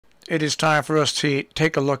it is time for us to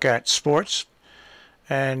take a look at sports.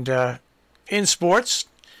 And in sports,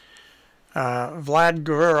 Vlad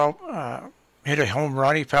Guerrero hit a home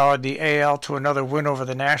run. He powered the AL to another win over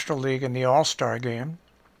the National League in the All-Star Game.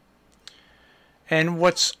 And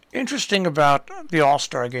what's interesting about the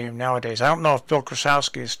All-Star Game nowadays, I don't know if Bill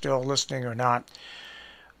Krasowski is still listening or not,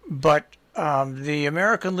 but the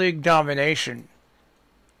American League domination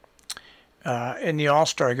in the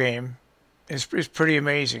All-Star Game is pretty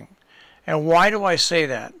amazing. And why do I say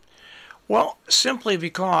that? Well, simply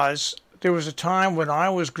because there was a time when I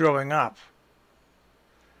was growing up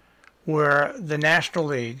where the National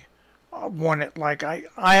League won it like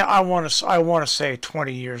I want to say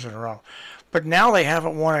 20 years in a row. But now they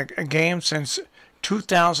haven't won a game since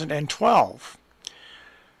 2012.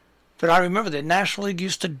 But I remember the National League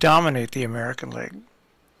used to dominate the American League.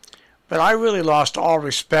 But I really lost all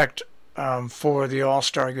respect for the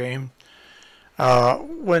All-Star Game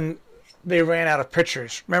when they ran out of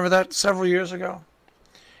pitchers. Remember that several years ago?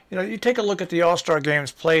 You know, you take a look at the All-Star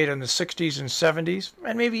Games played in the 60s and 70s,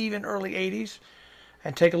 and maybe even early 80s,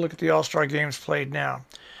 and take a look at the All-Star Games played now.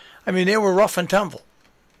 I mean, they were rough and tumble,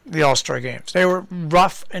 the All-Star Games. They were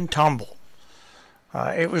rough and tumble.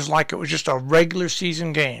 It was like it was just a regular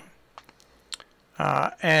season game.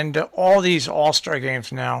 And all these All-Star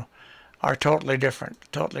Games now are totally different,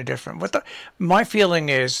 totally different. But my feeling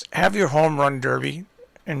is, have your home run derby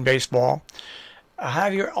in baseball,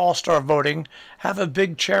 have your All-Star voting, have a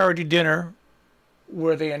big charity dinner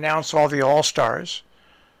where they announce all the All-Stars,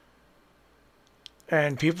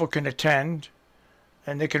 and people can attend,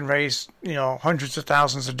 and they can raise, you know, hundreds of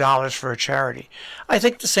thousands of dollars for a charity. I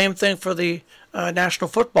think the same thing for the National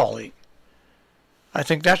Football League. I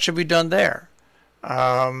think that should be done there.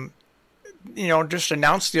 You know, just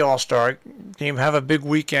announce the All-Star Game, have a big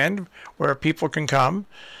weekend where people can come,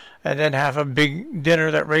 and then have a big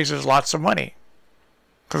dinner that raises lots of money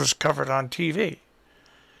because it's covered on TV.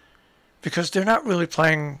 Because they're not really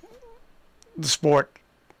playing the sport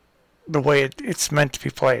the way it's meant to be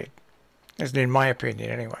played, in my opinion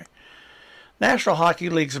anyway. National Hockey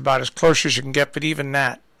League's about as close as you can get, but even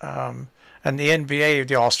that, and the NBA,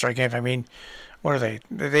 the All-Star Game, I mean, what are they?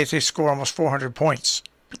 They score almost 400 points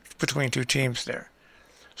between two teams there.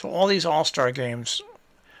 So all these All-Star Games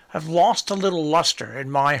have lost a little luster,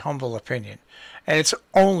 in my humble opinion. And it's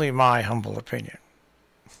only my humble opinion.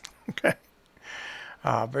 Okay?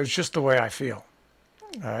 But it's just the way I feel.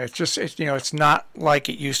 It's not like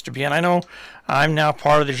it used to be. And I know I'm now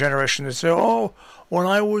part of the generation that say, oh, when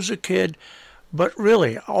I was a kid. But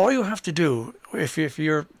really, all you have to do, if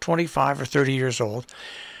you're 25 or 30 years old,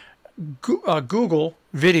 Google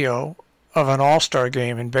video of an All-Star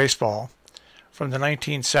Game in baseball from the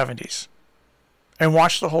 1970s and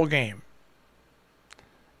watch the whole game.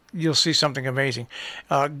 You'll see something amazing.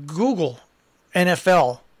 Google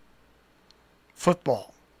NFL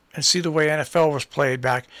football and see the way NFL was played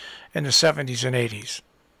back in the 70s and 80s.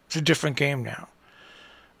 It's a different game now.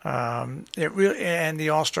 And the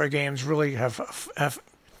All-Star Games really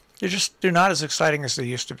they're not as exciting as they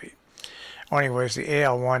used to be. Anyways, the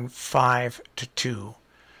AL won 5-2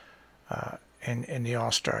 in the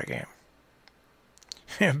All-Star Game.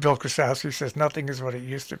 Bill Krasowski says nothing is what it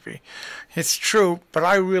used to be. It's true, but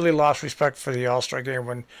I really lost respect for the All-Star Game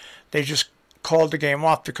when they just called the game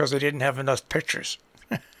off because they didn't have enough pitchers.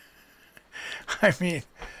 I mean,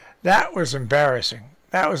 that was embarrassing.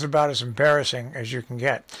 That was about as embarrassing as you can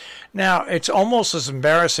get. Now, it's almost as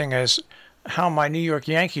embarrassing as how my New York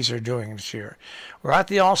Yankees are doing this year. We're at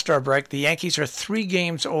the All-Star break. The Yankees are 3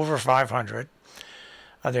 games over 500.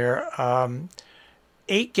 They're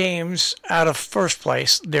 8 games out of first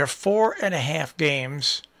place. They're 4.5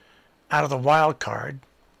 games out of the wild card.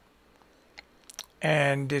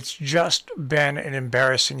 And it's just been an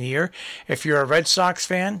embarrassing year. If you're a Red Sox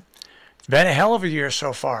fan, it's been a hell of a year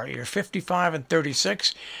so far. You're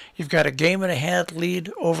 55-36. You've got a game and a half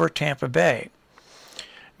lead over Tampa Bay.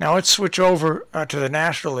 Now let's switch over to the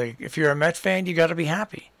National League. If you're a Met fan, you got to be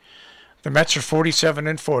happy. The Mets are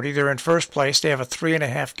 47-40. They're in first place. They have a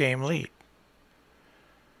 3.5 game lead.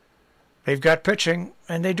 They've got pitching,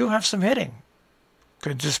 and they do have some hitting.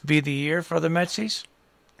 Could this be the year for the Metsies?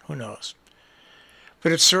 Who knows?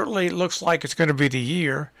 But it certainly looks like it's going to be the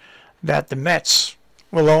year that the Mets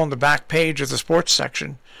will own the back page of the sports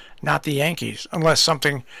section, not the Yankees, unless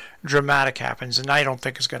something dramatic happens, and I don't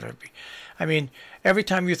think it's going to be. I mean, every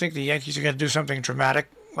time you think the Yankees are going to do something dramatic,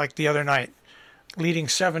 like the other night, leading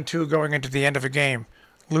 7-2 going into the end of a game,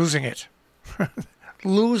 losing it.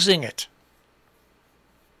 Losing it.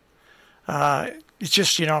 It's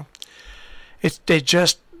just,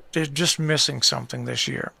 they're just missing something this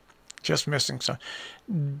year. Just missing some.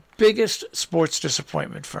 Biggest sports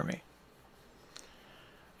disappointment for me.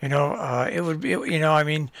 It would be, I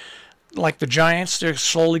mean, like the Giants, they're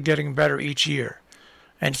slowly getting better each year.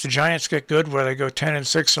 And if the Giants get good, where they go 10-6,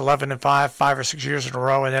 11-5, 5 or 6 years in a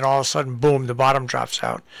row, and then all of a sudden, boom, the bottom drops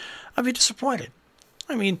out, I'd be disappointed.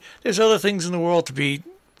 I mean, there's other things in the world to be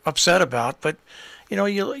upset about, but,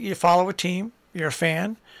 you follow a team, you're a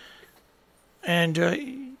fan, and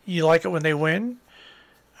you like it when they win.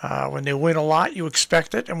 When they win a lot, you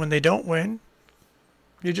expect it, and when they don't win,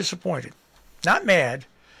 you're disappointed. Not mad,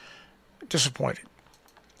 disappointed.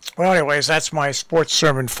 Well, anyways, that's my sports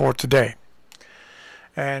sermon for today.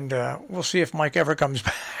 And we'll see if Mike ever comes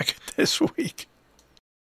back this week.